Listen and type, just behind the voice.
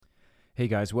Hey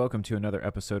guys, welcome to another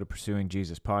episode of Pursuing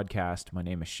Jesus podcast. My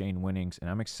name is Shane Winnings, and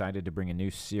I'm excited to bring a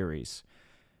new series,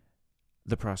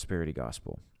 The Prosperity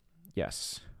Gospel.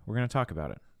 Yes, we're going to talk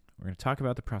about it. We're going to talk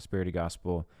about the Prosperity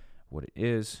Gospel, what it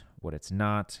is, what it's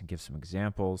not, give some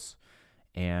examples,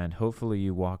 and hopefully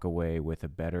you walk away with a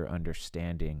better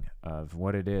understanding of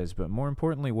what it is, but more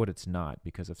importantly, what it's not,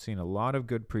 because I've seen a lot of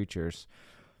good preachers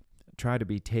try to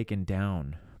be taken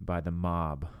down by the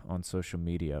mob on social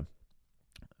media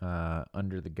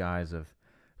under the guise of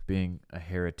being a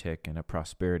heretic and a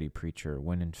prosperity preacher,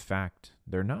 when in fact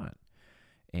they're not.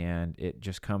 And it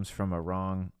just comes from a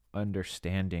wrong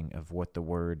understanding of what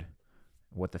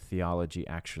the theology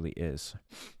actually is.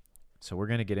 So we're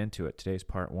going to get into it. Today's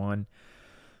part 1.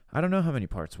 I don't know how many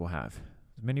parts we'll have.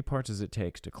 As many parts as it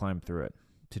takes to climb through it.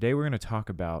 Today we're going to talk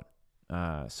about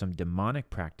some demonic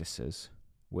practices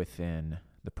within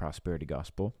the prosperity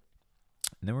gospel.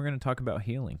 And then we're going to talk about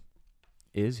healing.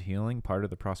 Is healing part of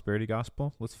the prosperity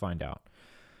gospel? Let's find out.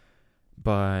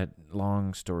 But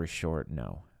long story short,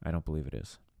 no, I don't believe it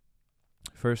is.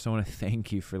 First, I want to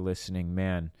thank you for listening.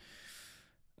 Man,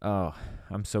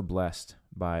 I'm so blessed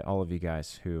by all of you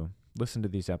guys who listen to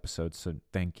these episodes, so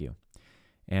thank you.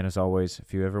 And as always,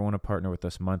 if you ever want to partner with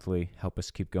us monthly, help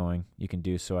us keep going, you can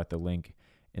do so at the link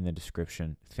in the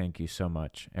description. Thank you so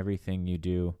much. Everything you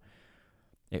do,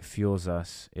 it fuels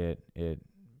us, it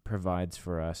provides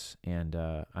for us, and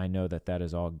I know that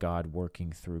is all God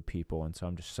working through people, and so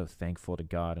I'm just so thankful to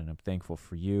God, and I'm thankful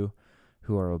for you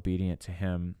who are obedient to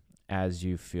Him as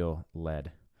you feel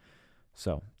led.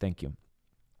 So, thank you.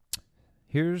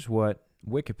 Here's what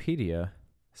Wikipedia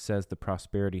says the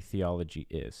prosperity theology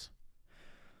is.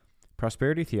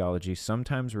 Prosperity theology,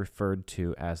 sometimes referred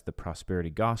to as the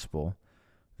prosperity gospel,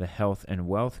 the health and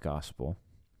wealth gospel,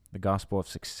 the gospel of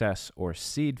success or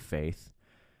seed faith,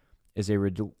 is a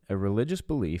religious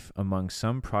belief among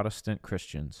some Protestant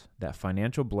Christians that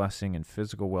financial blessing and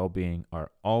physical well-being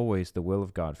are always the will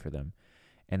of God for them,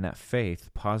 and that faith,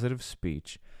 positive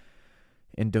speech,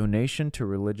 and donation to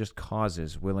religious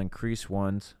causes will increase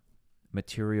one's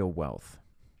material wealth.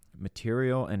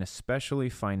 Material and especially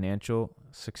financial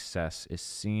success is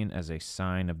seen as a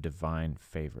sign of divine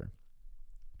favor.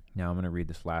 Now I'm going to read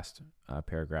this last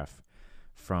paragraph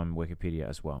from Wikipedia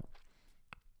as well.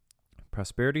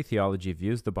 Prosperity theology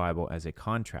views the Bible as a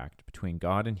contract between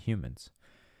God and humans.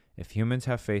 If humans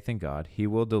have faith in God, He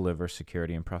will deliver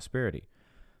security and prosperity.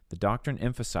 The doctrine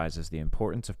emphasizes the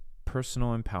importance of personal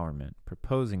empowerment,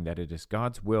 proposing that it is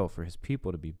God's will for His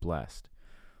people to be blessed.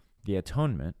 The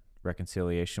atonement,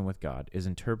 reconciliation with God, is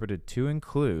interpreted to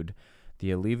include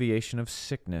the alleviation of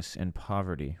sickness and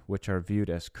poverty, which are viewed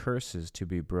as curses to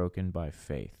be broken by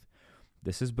faith.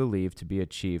 This is believed to be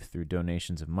achieved through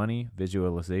donations of money,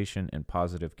 visualization, and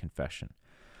positive confession.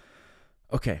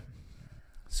 Okay,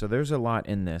 so there's a lot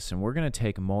in this, and we're going to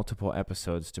take multiple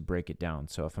episodes to break it down.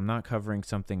 So if I'm not covering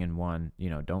something in one,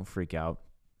 don't freak out.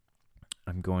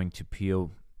 I'm going to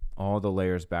peel all the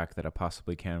layers back that I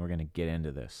possibly can. We're going to get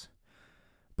into this.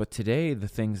 But today, the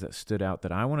things that stood out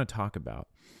that I want to talk about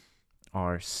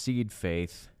are seed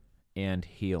faith and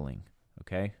healing,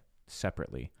 okay,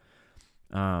 separately.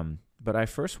 But I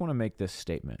first want to make this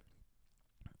statement.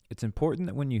 It's important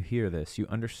that when you hear this, you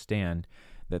understand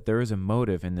that there is a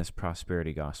motive in this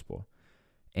prosperity gospel.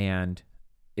 And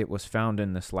it was found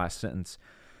in this last sentence.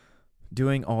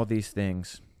 Doing all these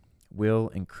things will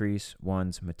increase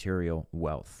one's material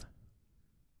wealth.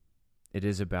 It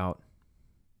is about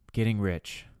getting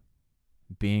rich,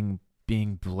 being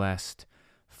blessed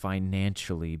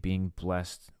financially, being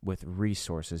blessed with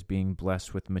resources, being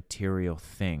blessed with material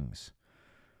things.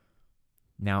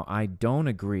 Now, I don't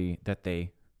agree that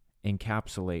they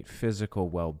encapsulate physical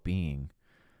well-being,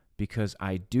 because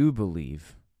I do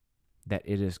believe that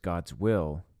it is God's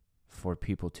will for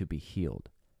people to be healed.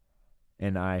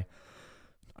 And I've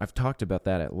talked about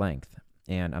that at length,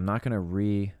 and I'm not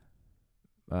going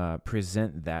to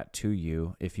present that to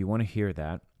you. If you want to hear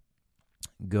that,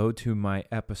 go to my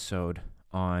episode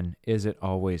on Is It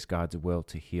Always God's Will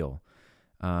to Heal?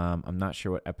 I'm not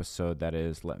sure what episode that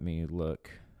is. Let me look.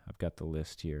 I've got the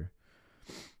list here.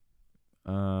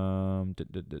 Man,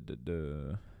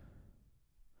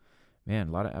 a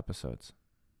lot of episodes.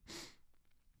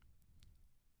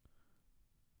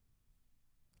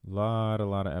 Lot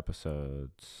of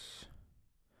episodes.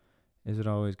 Is it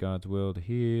always God's will to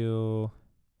heal?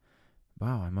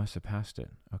 Wow, I must have passed it.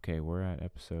 Okay, we're at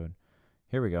episode.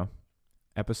 Here we go.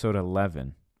 Episode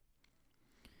 11.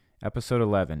 Episode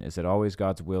 11, is it always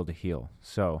God's will to heal?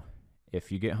 So, if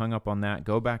you get hung up on that,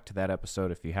 go back to that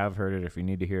episode. If you have heard it, if you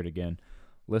need to hear it again,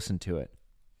 listen to it.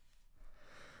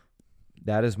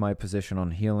 That is my position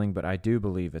on healing, but I do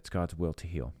believe it's God's will to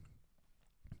heal.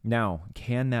 Now,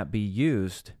 can that be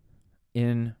used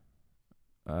in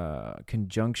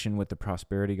conjunction with the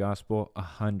prosperity gospel?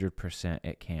 100%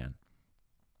 it can.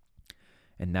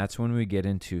 And that's when we get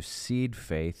into seed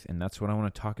faith, and that's what I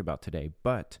want to talk about today.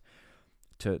 But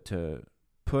to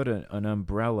put an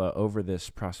umbrella over this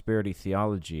prosperity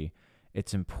theology,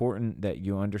 it's important that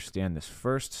you understand this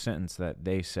first sentence that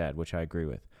they said, which I agree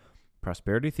with.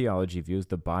 Prosperity theology views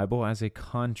the Bible as a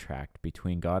contract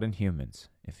between God and humans.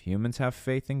 If humans have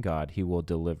faith in God, he will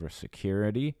deliver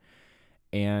security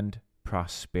and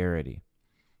prosperity.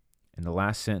 In the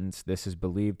last sentence, this is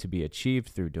believed to be achieved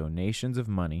through donations of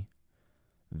money,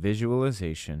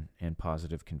 visualization, and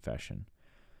positive confession.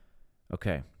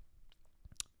 Okay,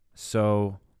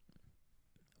 so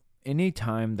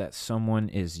anytime that someone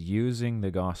is using the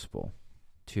gospel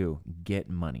to get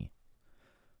money,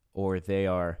 or they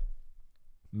are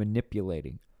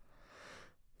manipulating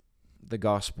the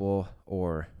gospel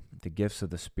or the gifts of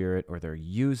the Spirit, or they're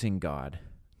using God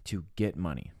to get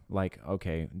money. Like,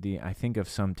 okay, I think of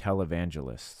some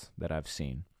televangelists that I've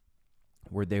seen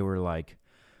where they were like,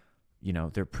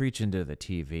 they're preaching to the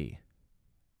TV.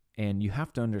 And you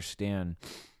have to understand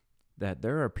that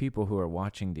there are people who are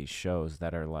watching these shows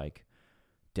that are like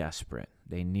desperate.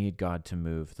 They need God to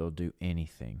move. They'll do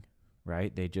anything.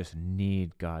 Right? They just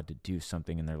need God to do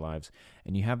something in their lives.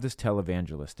 And you have this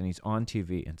televangelist, and he's on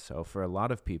TV. And so for a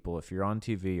lot of people, if you're on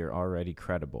TV, you're already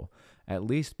credible. At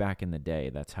least back in the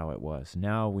day, that's how it was.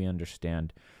 Now we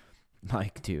understand,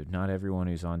 like, dude, not everyone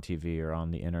who's on TV or on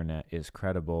the internet is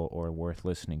credible or worth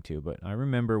listening to. But I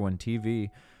remember when TV,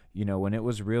 when it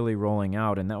was really rolling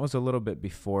out, and that was a little bit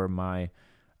before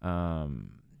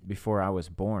before I was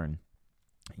born,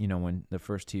 when the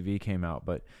first TV came out.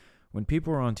 But when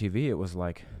people were on TV, it was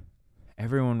like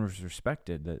everyone was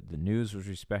respected. The news was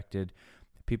respected.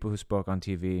 The people who spoke on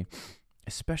TV,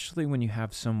 especially when you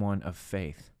have someone of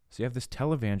faith. So you have this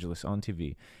televangelist on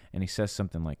TV, and he says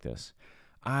something like this: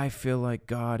 I feel like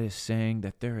God is saying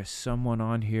that there is someone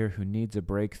on here who needs a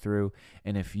breakthrough,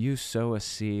 and if you sow a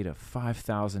seed of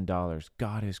 $5,000,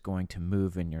 God is going to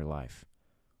move in your life.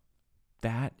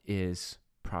 That is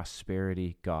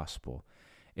prosperity gospel.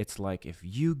 It's like, if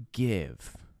you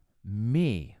give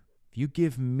me,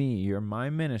 you're my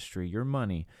ministry, your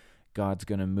money, God's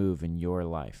going to move in your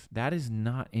life. That is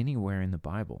not anywhere in the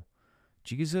Bible.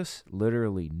 Jesus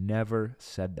literally never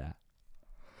said that.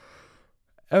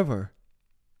 Ever.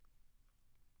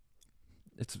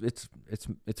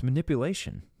 It's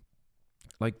manipulation.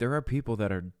 Like, there are people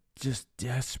that are just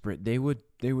desperate. They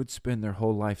would spend their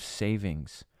whole life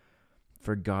savings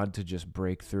for God to just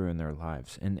break through in their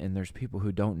lives. And there's people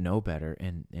who don't know better,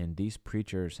 and these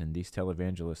preachers and these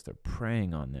televangelists are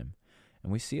preying on them.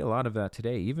 And we see a lot of that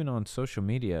today. Even on social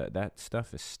media, that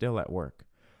stuff is still at work.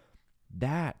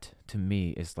 That, to me,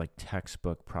 is like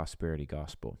textbook prosperity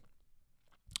gospel.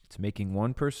 It's making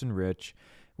one person rich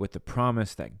with the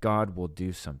promise that God will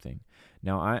do something.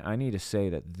 Now, I need to say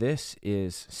that this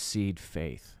is seed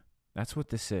faith. That's what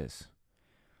this is.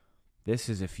 This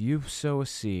is, if you sow a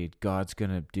seed, God's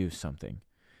going to do something.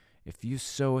 If you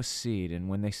sow a seed, and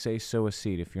when they say sow a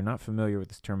seed, if you're not familiar with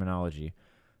this terminology,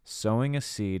 sowing a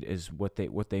seed is what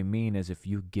they mean is if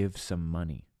you give some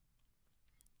money.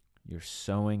 You're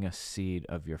sowing a seed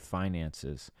of your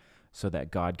finances so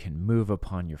that God can move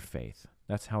upon your faith.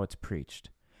 That's how it's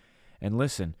preached. And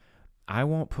listen, I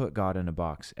won't put God in a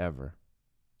box ever.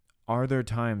 Are there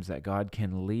times that God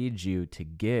can lead you to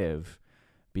give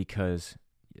because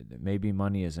maybe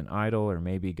money is an idol, or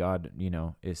maybe God,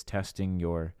 is testing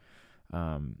your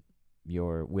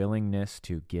willingness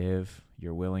to give,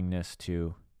 your willingness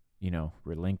to,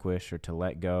 relinquish or to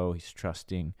let go. He's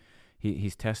trusting.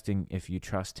 He's testing if you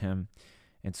trust him.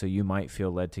 And so you might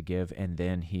feel led to give, and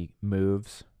then he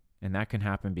moves. And that can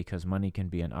happen because money can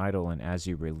be an idol. And as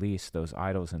you release those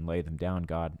idols and lay them down,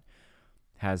 God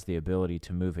has the ability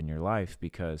to move in your life,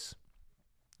 because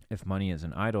if money is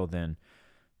an idol, then,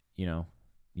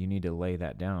 you need to lay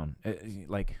that down.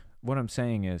 Like, what I'm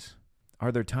saying is,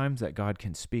 are there times that God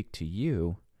can speak to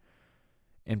you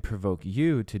and provoke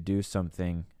you to do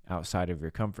something outside of your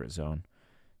comfort zone,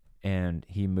 and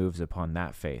he moves upon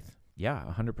that faith? Yeah,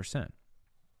 100%.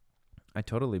 I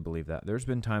totally believe that. There's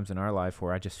been times in our life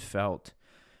where I just felt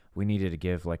we needed to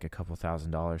give like a couple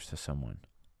 $1,000s to someone,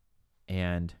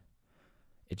 and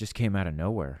it just came out of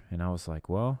nowhere. And I was like,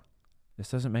 well, this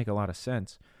doesn't make a lot of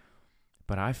sense.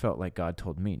 But I felt like God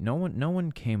told me. No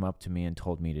one came up to me and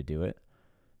told me to do it.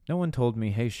 No one told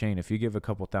me, hey, Shane, if you give a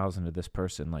couple $1,000 to this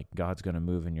person, like, God's going to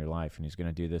move in your life and he's going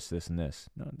to do this, this, and this.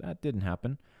 No, that didn't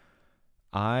happen.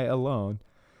 I alone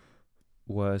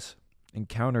was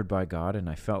encountered by God, and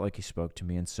I felt like he spoke to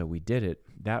me, and so we did it.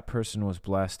 That person was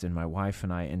blessed, and my wife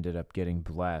and I ended up getting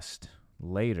blessed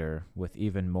later with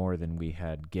even more than we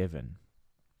had given.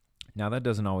 Now, that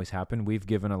doesn't always happen. We've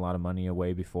given a lot of money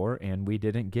away before, and we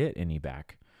didn't get any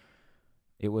back.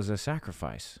 It was a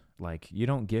sacrifice. Like, you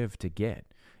don't give to get.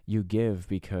 You give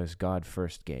because God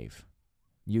first gave.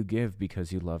 You give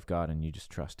because you love God and you just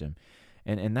trust him.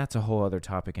 And that's a whole other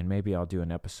topic, and maybe I'll do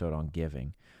an episode on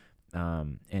giving,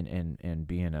 and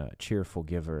being a cheerful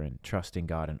giver and trusting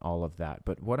God and all of that.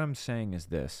 But what I'm saying is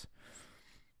this.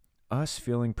 Us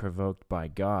feeling provoked by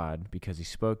God because he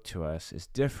spoke to us is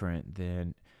different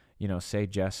than, say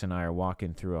Jess and I are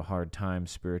walking through a hard time,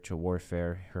 spiritual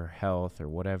warfare, her health, or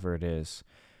whatever it is,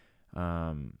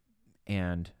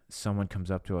 and someone comes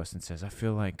up to us and says, I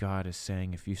feel like God is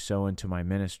saying, if you sow into my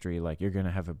ministry, like, you're going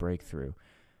to have a breakthrough.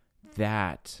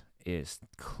 That is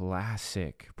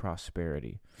classic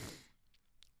prosperity.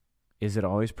 Is it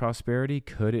always prosperity?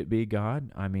 Could it be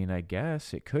God? I mean, I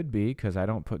guess it could be, because I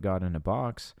don't put God in a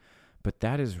box, but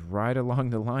that is right along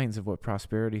the lines of what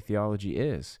prosperity theology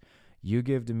is. You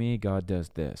give to me, God does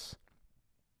this.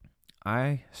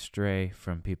 I stray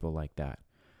from people like that.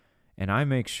 And I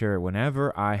make sure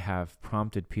whenever I have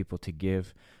prompted people to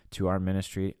give to our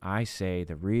ministry, I say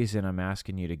the reason I'm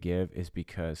asking you to give is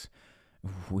because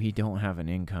we don't have an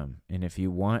income. And if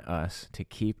you want us to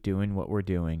keep doing what we're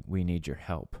doing, we need your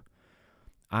help.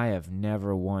 I have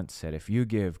never once said, if you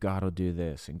give, God will do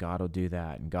this, and God will do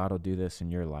that, and God will do this in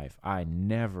your life. I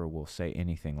never will say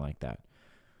anything like that,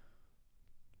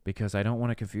 because I don't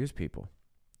want to confuse people.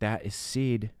 That is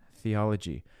seed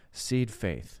theology, seed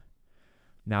faith.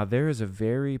 Now, there is a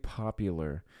very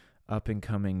popular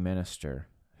up-and-coming minister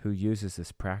who uses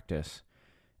this practice,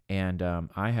 and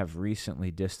I have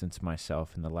recently distanced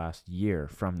myself in the last year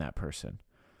from that person,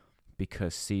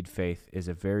 because seed faith is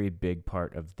a very big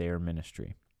part of their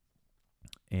ministry.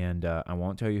 And I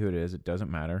won't tell you who it is. It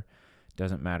doesn't matter. It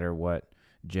doesn't matter what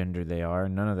gender they are.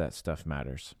 None of that stuff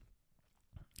matters.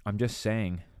 I'm just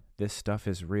saying this stuff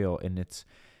is real, and it's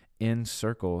in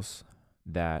circles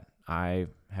that I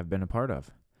have been a part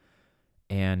of.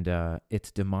 And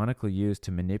it's demonically used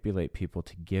to manipulate people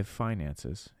to give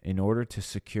finances in order to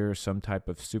secure some type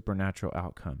of supernatural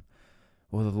outcome.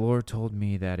 Well, the Lord told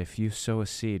me that if you sow a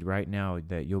seed right now,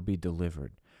 that you'll be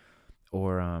delivered.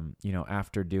 Or,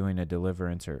 after doing a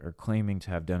deliverance or claiming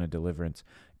to have done a deliverance,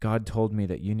 God told me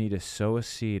that you need to sow a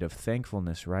seed of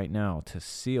thankfulness right now to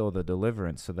seal the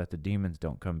deliverance so that the demons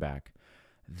don't come back.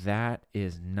 That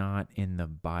is not in the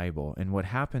Bible. And what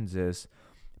happens is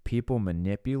people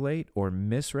manipulate or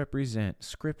misrepresent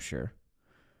Scripture,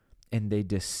 and they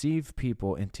deceive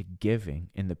people into giving.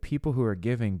 And the people who are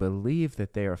giving believe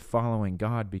that they are following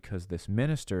God because this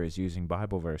minister is using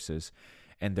Bible verses,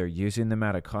 and they're using them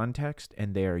out of context,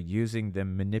 and they are using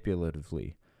them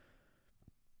manipulatively.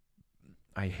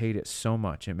 I hate it so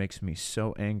much. It makes me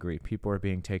so angry. People are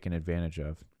being taken advantage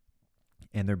of,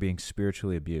 and they're being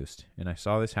spiritually abused. And I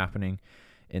saw this happening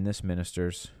in this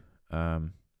minister's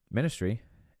ministry,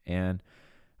 and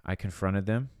I confronted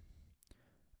them,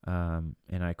 and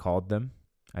I called them.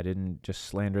 I didn't just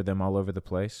slander them all over the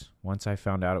place. Once I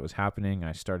found out it was happening,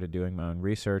 I started doing my own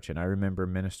research, and I remember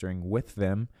ministering with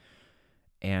them,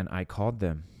 and I called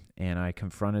them, and I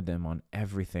confronted them on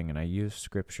everything, and I used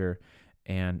Scripture,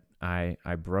 and I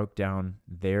broke down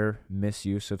their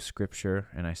misuse of Scripture,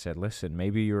 and I said, listen,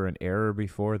 maybe you were in error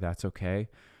before, that's okay.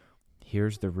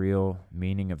 Here's the real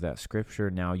meaning of that Scripture.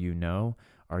 Now you know.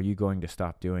 Are you going to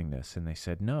stop doing this? And they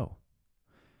said, no.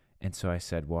 And so I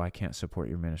said, well, I can't support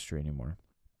your ministry anymore.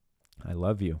 I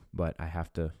love you, but I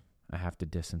have to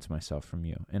distance myself from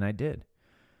you. And I did.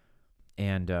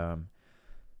 And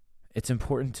it's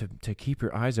important to keep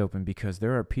your eyes open, because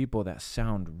there are people that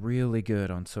sound really good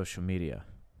on social media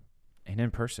and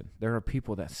in person. There are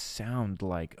people that sound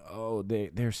like,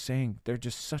 they're saying they're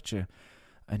just such a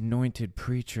anointed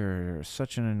preacher or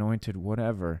such an anointed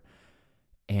whatever,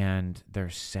 and they're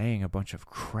saying a bunch of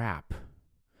crap.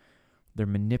 They're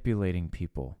manipulating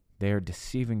people. They are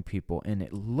deceiving people, and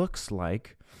it looks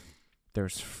like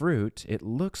there's fruit. It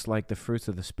looks like the fruits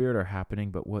of the Spirit are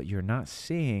happening, but what you're not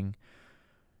seeing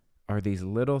are these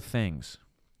little things.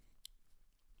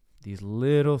 These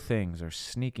little things are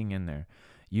sneaking in there.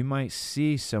 You might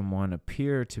see someone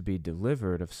appear to be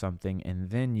delivered of something,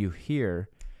 and then you hear,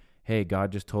 hey,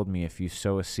 God just told me if you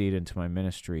sow a seed into my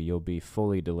ministry, you'll be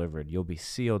fully delivered. You'll be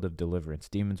sealed of deliverance.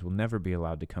 Demons will never be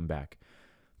allowed to come back.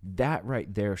 That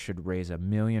right there should raise a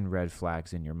million red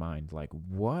flags in your mind. Like,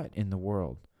 what in the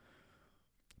world?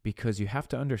 Because you have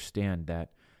to understand that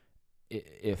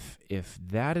if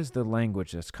that is the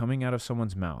language that's coming out of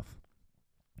someone's mouth,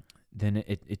 then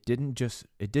it didn't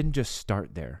just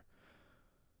start there.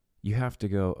 You have to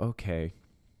go, okay,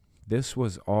 this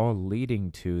was all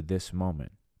leading to this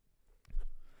moment.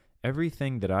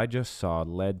 Everything that I just saw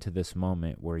led to this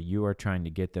moment where you are trying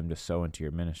to get them to sow into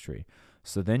your ministry.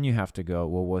 So then you have to go,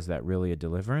 well, was that really a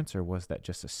deliverance, or was that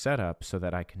just a setup so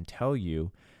that I can tell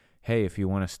you, hey, if you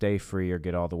want to stay free or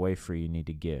get all the way free, you need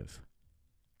to give?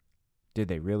 Did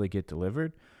they really get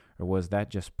delivered, or was that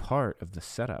just part of the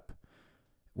setup?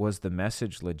 Was the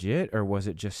message legit, or was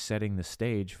it just setting the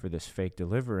stage for this fake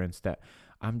deliverance? That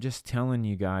I'm just telling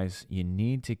you guys, you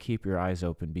need to keep your eyes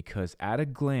open, because at a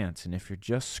glance, and if you're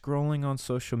just scrolling on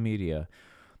social media,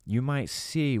 you might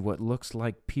see what looks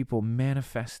like people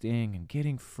manifesting and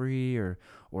getting free or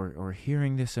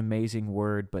hearing this amazing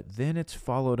word, but then it's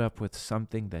followed up with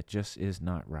something that just is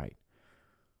not right.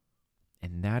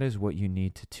 And that is what you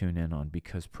need to tune in on,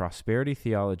 because prosperity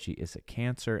theology is a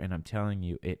cancer, and I'm telling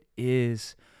you, it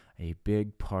is a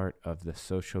big part of the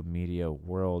social media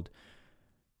world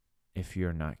if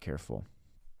you're not careful.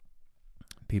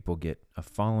 People get a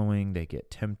following, they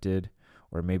get tempted,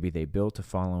 or maybe they built a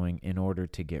following in order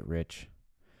to get rich.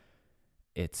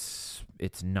 It's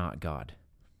not God.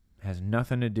 It has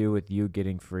nothing to do with you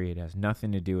getting free. It has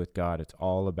nothing to do with God. It's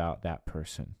all about that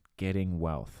person getting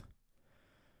wealth.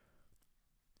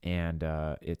 And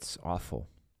it's awful.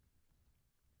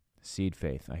 Seed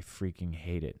faith. I freaking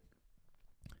hate it.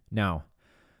 Now,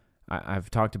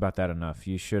 I've talked about that enough.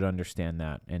 You should understand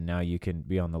that. And now you can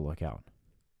be on the lookout.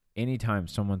 Anytime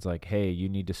someone's like, hey, you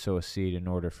need to sow a seed in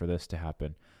order for this to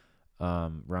happen,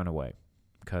 run away.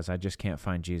 Because I just can't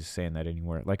find Jesus saying that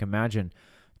anywhere. Like, imagine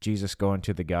Jesus going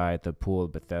to the guy at the pool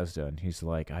of Bethesda, and he's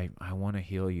like, I want to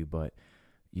heal you, but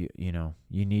you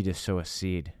need to sow a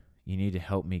seed. You need to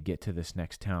help me get to this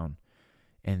next town,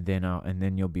 and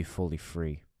then you'll be fully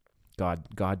free.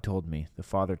 God told me, the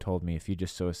Father told me, if you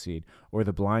just sow a seed. Or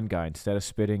the blind guy, instead of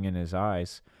spitting in his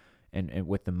eyes and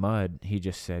with the mud, he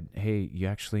just said, hey, you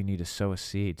actually need to sow a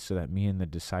seed so that me and the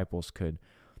disciples could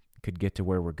get to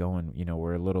where we're going. You know,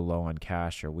 we're a little low on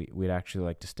cash, or we'd actually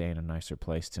like to stay in a nicer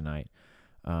place tonight.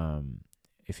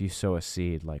 If you sow a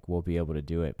seed, like, we'll be able to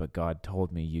do it. But God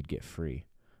told me you'd get free.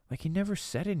 Like, he never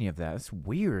said any of that. That's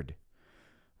weird.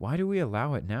 Why do we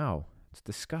allow it now? It's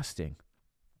disgusting.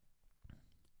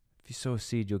 If you sow a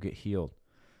seed, you'll get healed.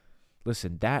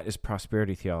 Listen, that is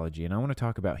prosperity theology, and I want to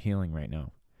talk about healing right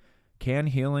now. Can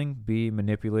healing be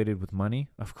manipulated with money?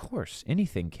 Of course,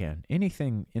 anything can.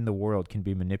 Anything in the world can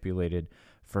be manipulated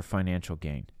for financial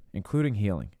gain, including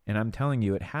healing. And I'm telling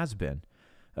you, it has been.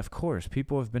 Of course,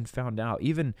 people have been found out.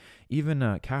 Even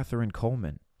Catherine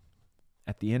Coleman,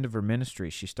 at the end of her ministry,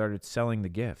 she started selling the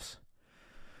gifts.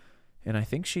 And I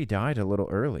think she died a little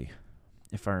early,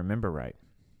 if I remember right.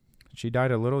 She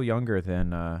died a little younger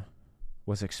than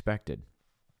was expected.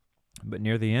 But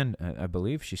near the end, I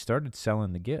believe she started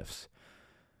selling the gifts.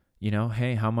 You know,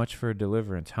 hey, how much for a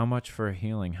deliverance? How much for a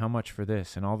healing? How much for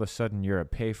this? And all of a sudden, you're a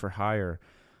pay-for-hire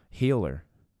healer.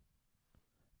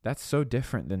 That's so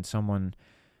different than someone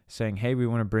saying, hey, we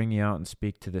want to bring you out and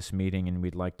speak to this meeting, and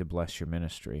we'd like to bless your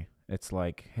ministry. It's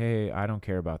like, hey, I don't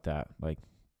care about that. Like,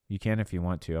 you can if you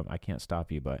want to. I can't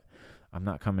stop you, but I'm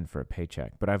not coming for a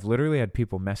paycheck. But I've literally had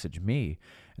people message me,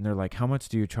 and they're like, how much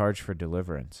do you charge for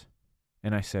deliverance?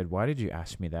 And I said, why did you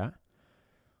ask me that?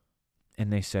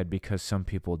 And they said, because some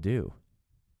people do.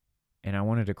 And I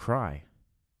wanted to cry.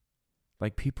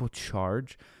 Like, people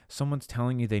charge. Someone's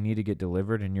telling you they need to get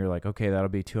delivered, and you're like, okay, that'll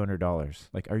be $200.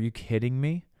 Like, are you kidding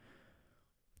me?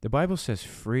 The Bible says,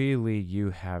 freely you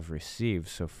have received,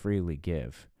 so freely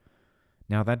give.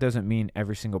 Now, that doesn't mean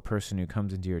every single person who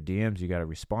comes into your DMs you got to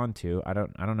respond to. I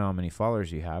don't know how many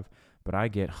followers you have, but I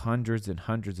get hundreds and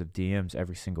hundreds of DMs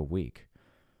every single week.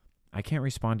 I can't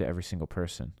respond to every single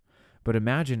person. But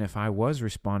imagine if I was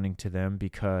responding to them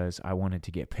because I wanted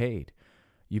to get paid.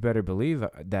 You better believe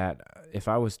that if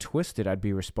I was twisted, I'd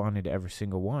be responding to every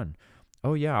single one.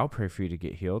 Oh, yeah, I'll pray for you to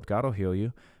get healed. God will heal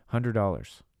you.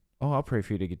 $100. Oh, I'll pray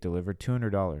for you to get delivered.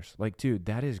 $200. Like, dude,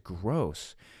 that is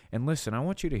gross. And listen, I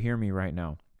want you to hear me right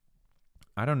now.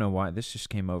 I don't know why. This just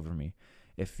came over me.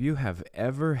 If you have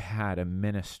ever had a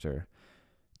minister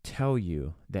tell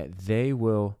you that they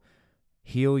will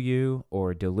heal you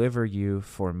or deliver you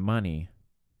for money,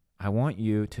 I want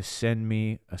you to send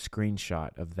me a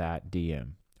screenshot of that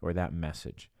DM or that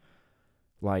message.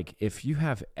 Like, if you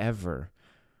have ever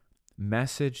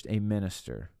messaged a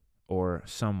minister or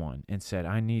someone and said,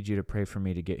 I need you to pray for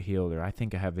me to get healed, or I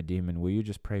think I have a demon, will you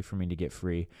just pray for me to get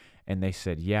free? And they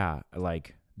said, yeah,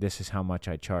 like, this is how much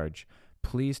I charge.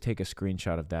 Please take a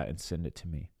screenshot of that and send it to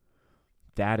me.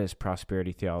 That is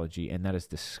prosperity theology, and that is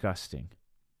disgusting.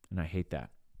 And I hate that.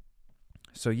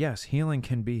 So yes, healing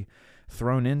can be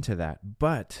thrown into that,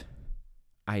 but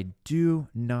I do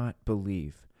not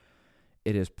believe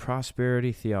it is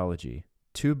prosperity theology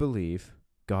to believe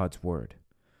God's word,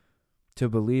 to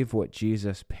believe what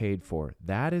Jesus paid for.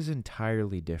 That is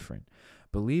entirely different.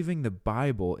 Believing the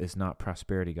Bible is not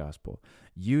prosperity gospel.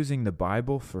 Using the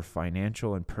Bible for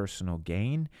financial and personal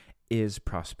gain is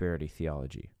prosperity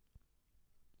theology.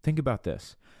 Think about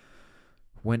this.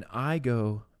 When I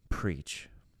go preach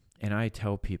and I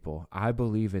tell people, I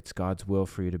believe it's God's will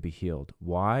for you to be healed.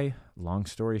 Why? Long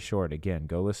story short, again,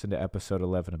 go listen to episode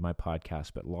 11 of my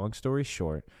podcast. But long story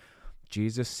short,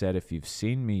 Jesus said, if you've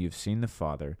seen me, you've seen the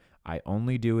Father. I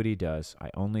only do what he does.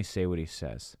 I only say what he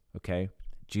says. Okay?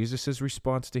 Jesus'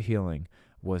 response to healing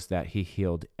was that he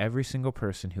healed every single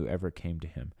person who ever came to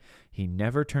him. He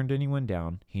never turned anyone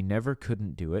down. He never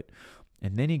couldn't do it.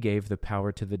 And then he gave the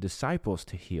power to the disciples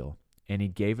to heal. And he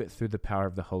gave it through the power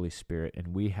of the Holy Spirit,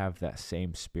 and we have that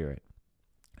same Spirit.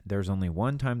 There's only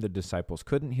one time the disciples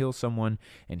couldn't heal someone,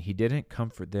 and he didn't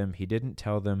comfort them. He didn't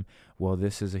tell them, well,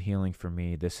 this is a healing for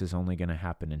me. This is only going to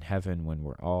happen in heaven when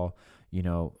we're all,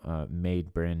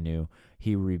 made brand new.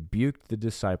 He rebuked the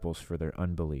disciples for their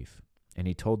unbelief, and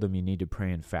he told them, you need to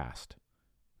pray and fast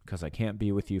because I can't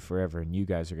be with you forever, and you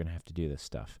guys are going to have to do this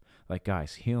stuff. Like,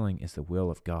 guys, healing is the will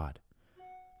of God.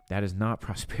 That is not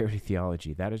prosperity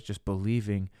theology. That is just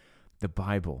believing the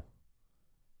Bible.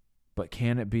 But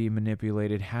can it be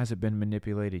manipulated? Has it been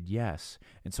manipulated? Yes.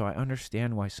 And so I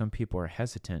understand why some people are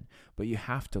hesitant, but you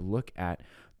have to look at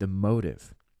the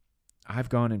motive. I've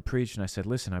gone and preached and I said,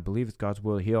 listen, I believe it's God's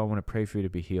will to heal. I want to pray for you to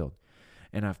be healed.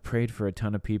 And I've prayed for a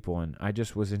ton of people, and I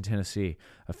just was in Tennessee.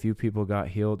 A few people got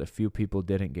healed. A few people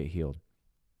didn't get healed.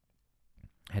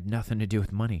 Had nothing to do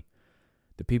with money.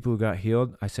 The people who got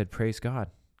healed, I said, praise God.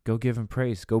 Go give him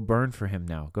praise. Go burn for him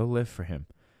now. Go live for him.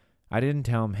 I didn't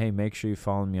tell him, hey, make sure you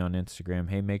follow me on Instagram.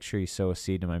 Hey, make sure you sow a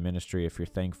seed to my ministry if you're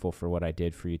thankful for what I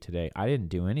did for you today. I didn't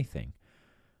do anything.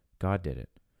 God did it.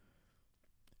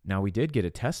 Now, we did get a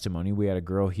testimony. We had a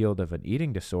girl healed of an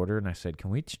eating disorder, and I said,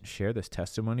 can we share this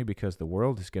testimony because the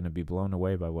world is going to be blown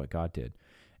away by what God did?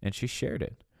 And she shared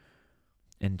it.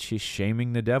 And she's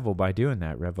shaming the devil by doing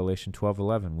that. Revelation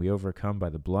 12:11, we overcome by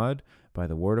the blood, by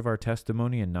the word of our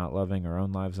testimony, and not loving our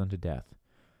own lives unto death.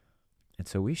 And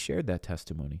so we shared that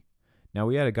testimony. Now,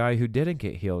 we had a guy who didn't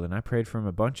get healed, and I prayed for him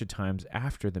a bunch of times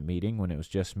after the meeting when it was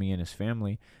just me and his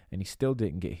family, and he still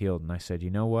didn't get healed. And I said,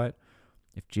 you know what?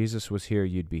 If Jesus was here,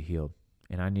 you'd be healed,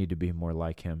 and I need to be more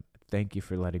like him. Thank you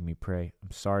for letting me pray.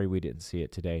 I'm sorry we didn't see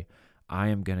it today. I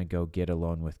am going to go get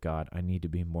alone with God. I need to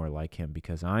be more like him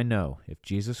because I know if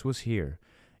Jesus was here,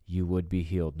 you would be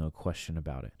healed, no question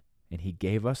about it. And he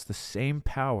gave us the same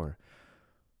power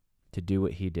to do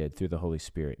what he did through the Holy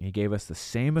Spirit. And he gave us the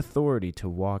same authority to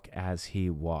walk as he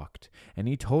walked. And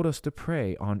he told us to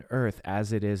pray on earth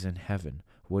as it is in heaven.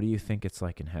 What do you think it's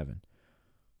like in heaven?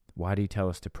 Why do you tell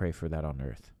us to pray for that on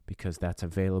earth? Because that's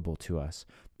available to us,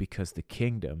 because the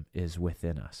kingdom is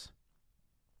within us.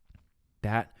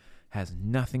 That has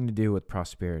nothing to do with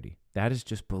prosperity. That is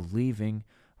just believing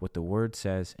what the word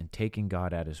says and taking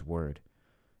God at his word.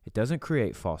 It doesn't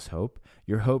create false hope.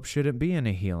 Your hope shouldn't be in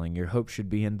a healing. Your hope should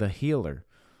be in the healer.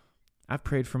 I've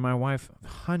prayed for my wife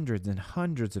hundreds and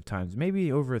hundreds of times,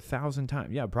 maybe over 1,000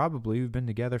 times. Yeah, probably. We've been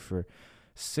together for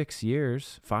 6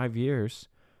 years, 5 years.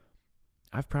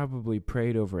 I've probably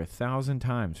prayed over 1,000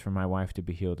 times for my wife to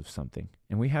be healed of something,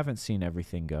 and we haven't seen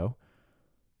everything go.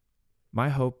 My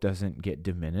hope doesn't get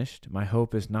diminished. My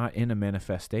hope is not in a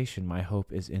manifestation. My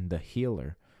hope is in the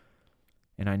healer.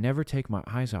 And I never take my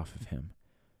eyes off of him.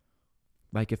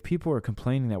 Like if people are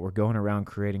complaining that we're going around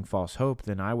creating false hope,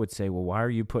 then I would say, well, why are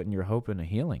you putting your hope in a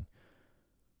healing?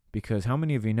 Because how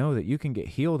many of you know that you can get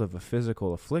healed of a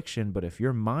physical affliction, but if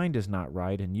your mind is not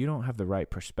right and you don't have the right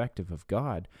perspective of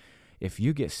God, if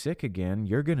you get sick again,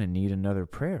 you're going to need another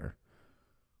prayer.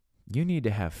 You need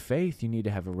to have faith. You need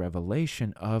to have a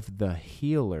revelation of the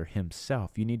healer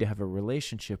himself. You need to have a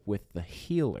relationship with the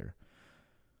healer.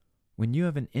 When you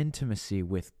have an intimacy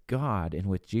with God and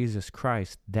with Jesus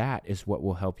Christ, that is what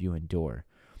will help you endure.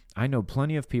 I know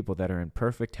plenty of people that are in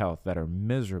perfect health that are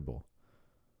miserable.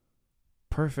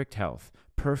 Perfect health,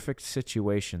 perfect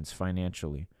situations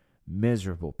financially,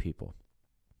 miserable people.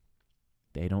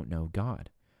 They don't know God.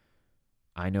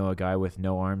 I know a guy with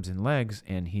no arms and legs,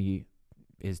 and he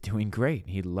is doing great.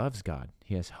 He loves God.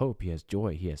 He has hope. He has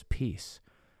joy. He has peace.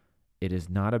 It is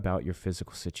not about your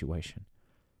physical situation.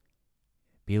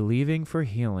 Believing for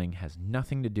healing has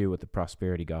nothing to do with the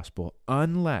prosperity gospel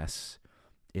unless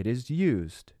it is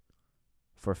used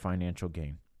for financial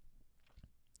gain.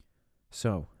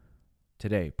 So,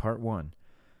 today, part 1,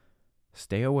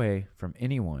 stay away from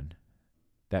anyone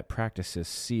that practices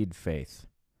seed faith.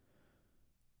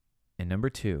 And number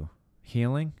 2,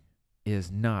 healing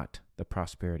is not the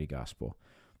prosperity gospel.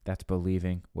 That's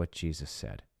believing what Jesus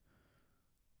said.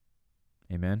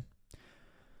 Amen?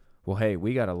 Well, hey,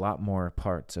 we got a lot more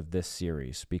parts of this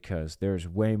series because there's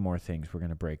way more things we're going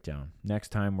to break down. Next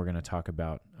time, we're going to talk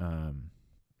about,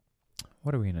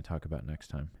 what are we going to talk about next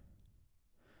time?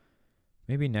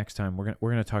 Maybe next time we're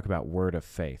going to talk about word of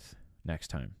faith next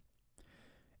time,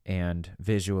 and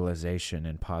visualization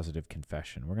and positive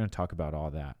confession. We're going to talk about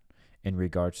all that in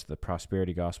regards to the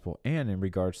prosperity gospel and in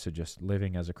regards to just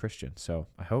living as a Christian. So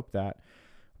I hope that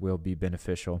will be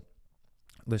beneficial.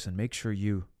 Listen, make sure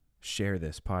you share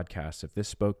this podcast. If this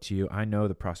spoke to you, I know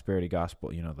the prosperity gospel,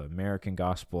 the American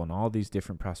gospel and all these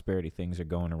different prosperity things are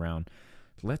going around.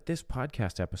 Let this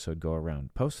podcast episode go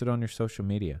around. Post it on your social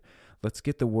media. Let's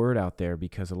get the word out there,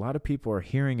 because a lot of people are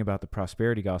hearing about the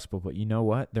prosperity gospel, but you know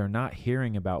what? They're not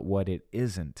hearing about what it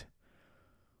isn't.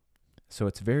 So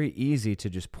it's very easy to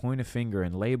just point a finger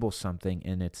and label something,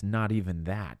 and it's not even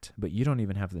that, but you don't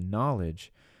even have the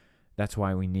knowledge. That's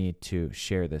why we need to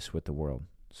share this with the world.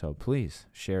 So please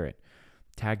share it.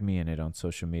 Tag me in it on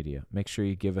social media. Make sure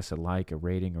you give us a like, a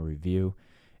rating, a review.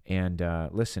 And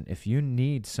listen, if you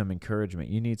need some encouragement,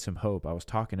 you need some hope. I was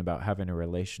talking about having a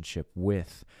relationship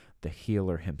with the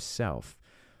healer himself.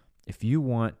 If you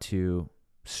want to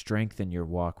strengthen your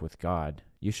walk with God,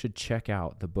 you should check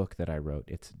out the book that I wrote.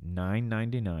 It's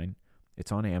 $9.99.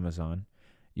 It's on Amazon.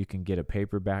 You can get a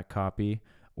paperback copy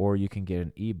or you can get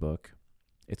an ebook.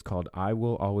 It's called I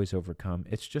Will Always Overcome.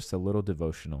 It's just a little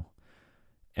devotional.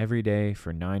 Every day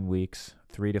for 9 weeks,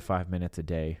 3 to 5 minutes a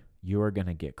day, you are going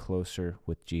to get closer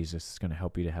with Jesus. It's going to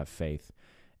help you to have faith.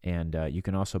 And you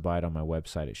can also buy it on my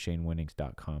website at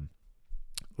shanewinnings.com.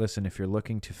 Listen, if you're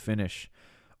looking to finish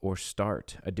or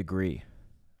start a degree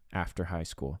after high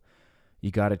school,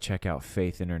 you got to check out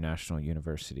Faith International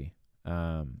University,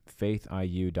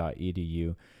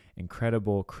 faithiu.edu.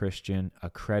 Incredible Christian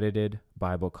accredited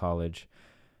Bible college.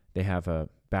 They have a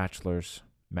bachelor's,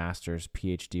 master's,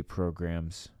 PhD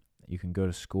programs. You can go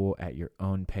to school at your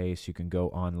own pace. You can go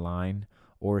online,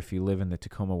 or if you live in the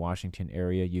Tacoma, Washington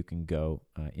area, you can go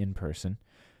in person.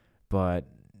 But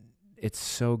it's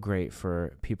so great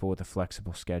for people with a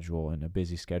flexible schedule and a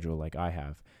busy schedule like I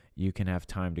have. You can have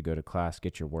time to go to class,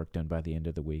 get your work done by the end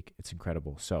of the week. It's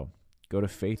incredible. So go to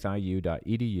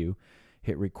faithiu.edu,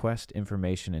 hit request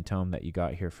information, and tell them that you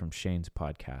got here from Shane's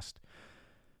podcast.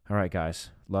 All right,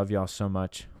 guys. Love y'all so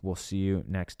much. We'll see you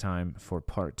next time for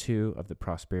part 2 of the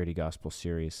Prosperity Gospel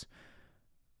series.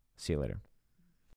 See you later.